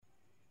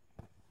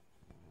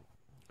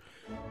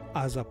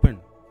आज आपण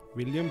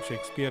विल्यम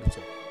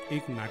शेक्सपियरचं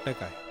एक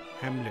नाटक आहे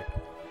हॅम्लेट.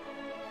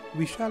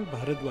 विशाल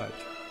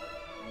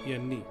भारद्वाज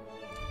यांनी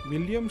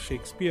विल्यम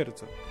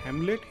शेक्सपियरचं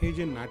हॅम्लेट हे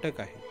जे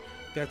नाटक आहे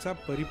त्याचा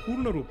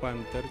परिपूर्ण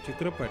रूपांतर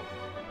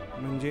चित्रपट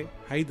म्हणजे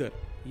हैदर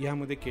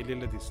यामध्ये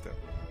केलेलं दिसतं.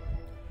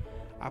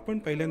 आपण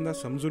पहिल्यांदा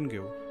समजून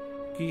घेऊ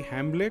की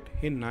हॅम्लेट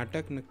हे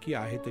नाटक नक्की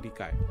आहे तरी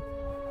काय.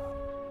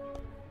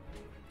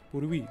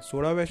 पूर्वी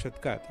 16व्या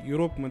शतकात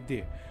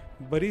युरोपमध्ये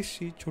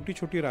बरीचशी छोटी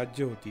छोटी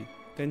राज्य होती,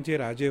 त्यांचे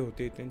राजे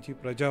होते, त्यांची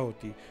प्रजा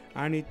होती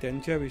आणि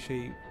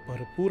त्यांच्याविषयी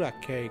भरपूर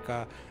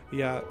आख्यायिका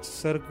या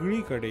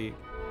सगळीकडे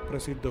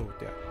प्रसिद्ध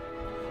होत्या.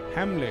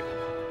 हॅम्लेट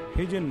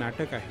हे जे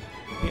नाटक आहे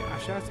हे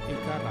अशाच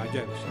एका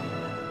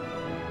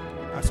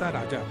राजाविषयी. असा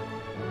राजा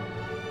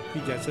की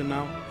ज्याचं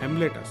नाव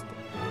हॅम्लेट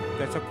असतं,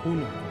 त्याचा खून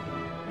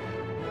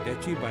होतो,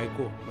 त्याची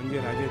बायको म्हणजे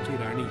राजाची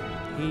राणी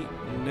ही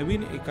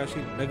नवीन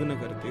एकाशी लग्न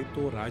करते,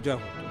 तो राजा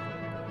होतो.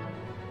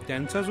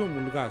 त्यांचा जो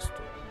मुलगा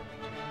असतो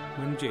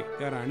म्हणजे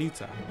त्या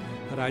राणीचा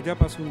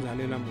राजापासून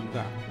झालेला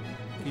मुलगा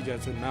की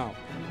ज्याचं नाव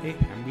हे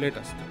हॅम्लेट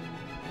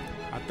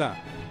असतं. आता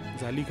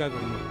झाली का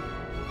गंमत,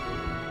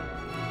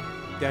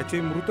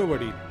 त्याचे मृत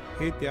वडील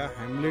हे त्या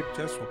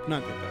हॅम्लेटच्या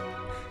स्वप्नात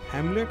येतात.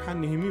 हॅम्लेट हा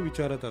नेहमी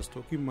विचारत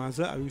असतो की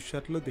माझं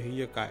आयुष्यातलं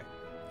ध्येय काय.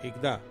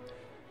 एकदा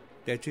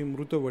त्याचे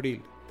मृत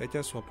वडील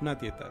त्याच्या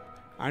स्वप्नात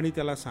येतात आणि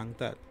त्याला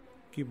सांगतात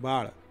की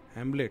बाळ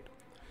हॅम्लेट,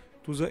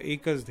 तुझं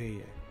एकच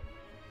ध्येय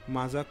आहे,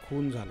 माझा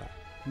खून झाला,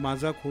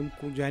 माझा खून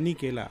ज्यांनी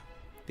केला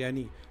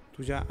त्यांनी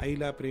तुझ्या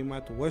आईला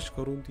प्रेमात वश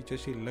करून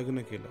तिच्याशी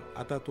लग्न केलं.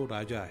 आता तो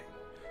राजा आहे,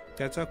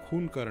 त्याचा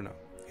खून करणं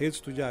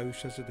हेच तुझ्या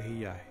आयुष्याचं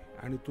ध्येय आहे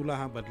आणि तुला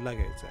हा बदला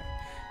घ्यायचा आहे.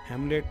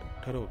 हॅम्लेट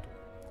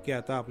ठरवतो की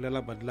आता आपल्याला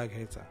बदला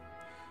घ्यायचा.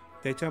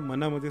 त्याच्या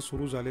मनामध्ये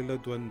सुरू झालेलं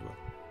द्वंद्व,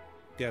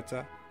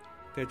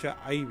 त्याच्या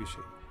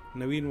आईविषयी,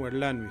 नवीन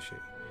वडिलांविषयी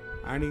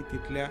आणि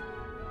तिथल्या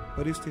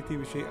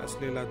परिस्थितीविषयी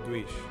असलेला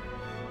द्वेष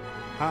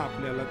हा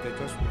आपल्याला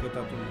त्याच्या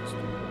स्वगतातून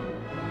दिसतो.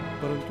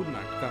 परंतु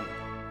नाटकामध्ये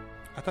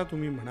आता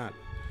तुम्ही म्हणाल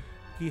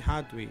की हा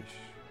द्वेष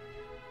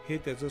हे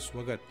त्याचं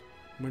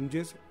स्वगत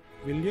म्हणजेच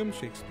विल्यम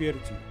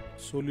शेक्सपियरची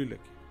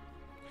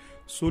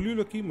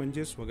सोल्युलकी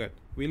म्हणजे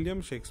स्वगत विल्यम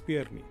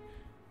शेक्सपियरनी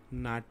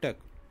नाटक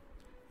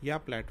या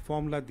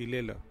प्लॅटफॉर्मला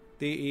दिलेलं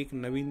ते एक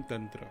नवीन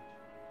तंत्र.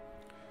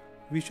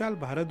 विशाल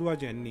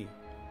भारद्वाज यांनी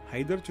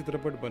हैदर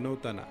चित्रपट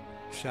बनवताना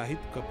शाहिद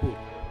कपूर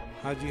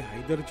हा जी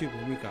हैदरची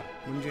भूमिका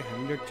म्हणजे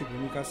हॅम्लेटची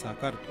भूमिका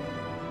साकारतो,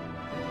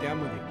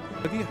 त्यामध्ये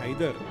कधी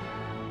हैदर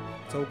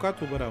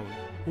चौकात उभं राहून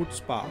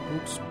हुट्स्पा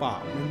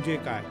म्हणजे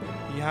काय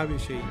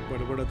ह्याविषयी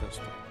बडबडत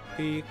असतो.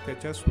 ते एक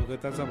त्याच्या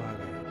स्वगताचा भाग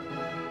आहे.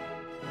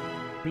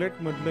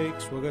 हॅम्लेटमधलं एक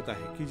स्वगत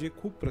आहे की जे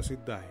खूप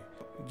प्रसिद्ध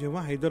आहे.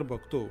 जेव्हा हैदर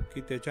बघतो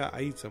की त्याच्या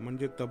आईचं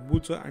म्हणजे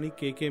तब्बूचं आणि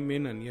के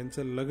मेनन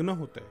यांचं लग्न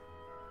होत आहे,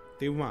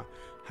 तेव्हा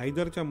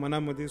हैदरच्या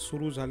मनामध्ये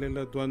सुरू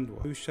झालेलं द्वंद्व,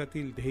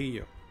 आयुष्यातील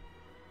ध्येय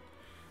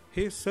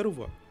हे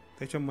सर्व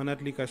त्याच्या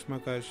मनातली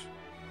कश्मकश,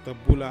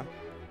 तब्बूला,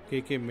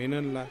 के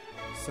मेननला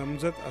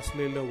समजत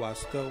असलेलं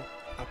वास्तव,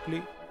 आपली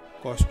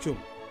कॉस्ट्यूम,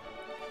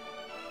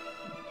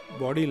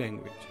 बॉडी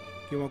लँग्वेज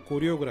किंवा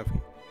कोरिओग्राफी,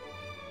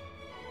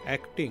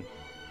 ॲक्टिंग,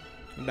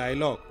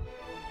 डायलॉग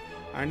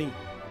आणि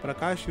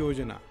प्रकाश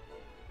योजना,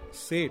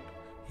 सेट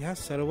ह्या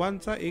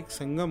सर्वांचा एक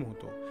संगम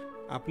होतो.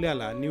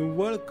 आपल्याला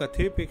निव्वळ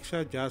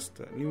कथेपेक्षा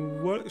जास्त,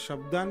 निव्वळ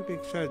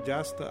शब्दांपेक्षा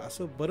जास्त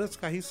असं बरंच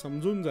काही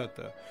समजून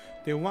जातं.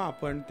 तेव्हा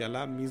आपण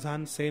त्याला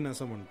मिझान सेन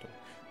असं म्हणतो.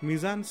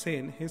 मिझान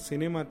सेन हे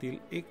सिनेमातील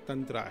एक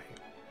तंत्र आहे.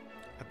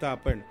 आता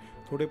आपण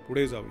थोडे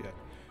पुढे जाऊया.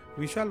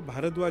 विशाल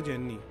भारद्वाज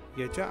यांनी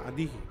याच्या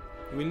आधीही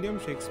विल्यम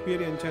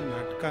शेक्सपियर यांच्या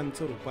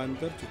नाटकांचं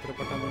रूपांतर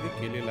चित्रपटामध्ये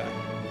केलेलं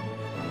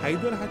आहे.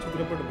 हैदर हा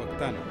चित्रपट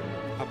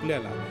बघताना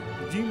आपल्याला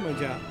जी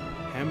मजा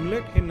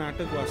हॅम्लेट हे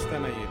नाटक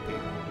वाचताना येते,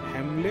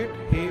 हॅम्लेट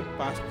हे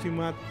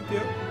पाश्चिमात्य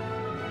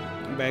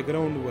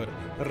बॅकग्राऊंडवर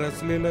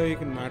रचलेलं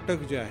एक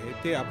नाटक जे आहे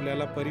ते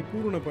आपल्याला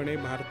परिपूर्णपणे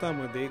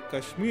भारतामध्ये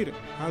काश्मीर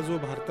हा जो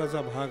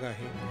भारताचा भाग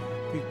आहे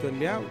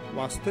तिथल्या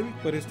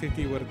वास्तविक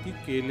परिस्थितीवरती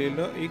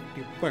केलेलं एक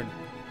टिप्पण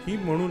ही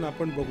म्हणून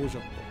आपण बघू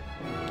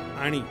शकतो.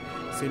 आणि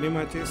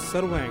सिनेमाचे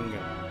सर्व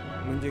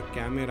अँगल म्हणजे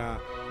camera,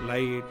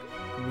 light,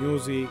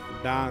 music,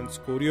 dance,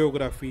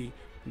 choreography,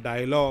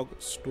 dialogue,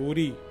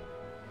 story,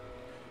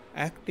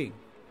 acting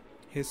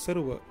हे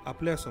सर्व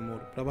आपल्यासमोर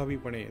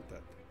प्रभावीपणे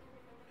येतात.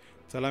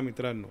 चला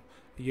मित्रांनो,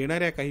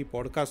 येणाऱ्या काही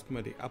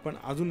पॉडकास्टमध्ये आपण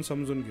अजून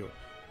समजून घेऊ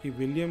की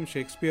विल्यम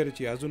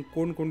शेक्सपियरची अजून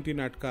कोणकोणती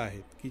नाटकं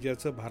आहेत की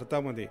ज्याचं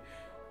भारतामध्ये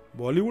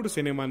बॉलिवूड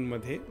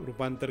सिनेमांमध्ये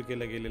रूपांतर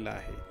केलं गेलेलं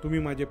आहे. तुम्ही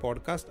माझे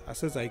पॉडकास्ट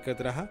असंच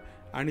ऐकत राहा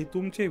आणि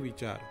तुमचे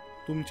विचार,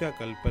 तुमच्या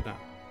कल्पना,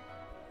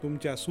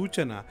 तुमच्या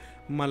सूचना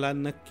मला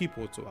नक्की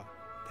पोचवा.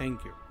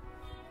 थँक्यू.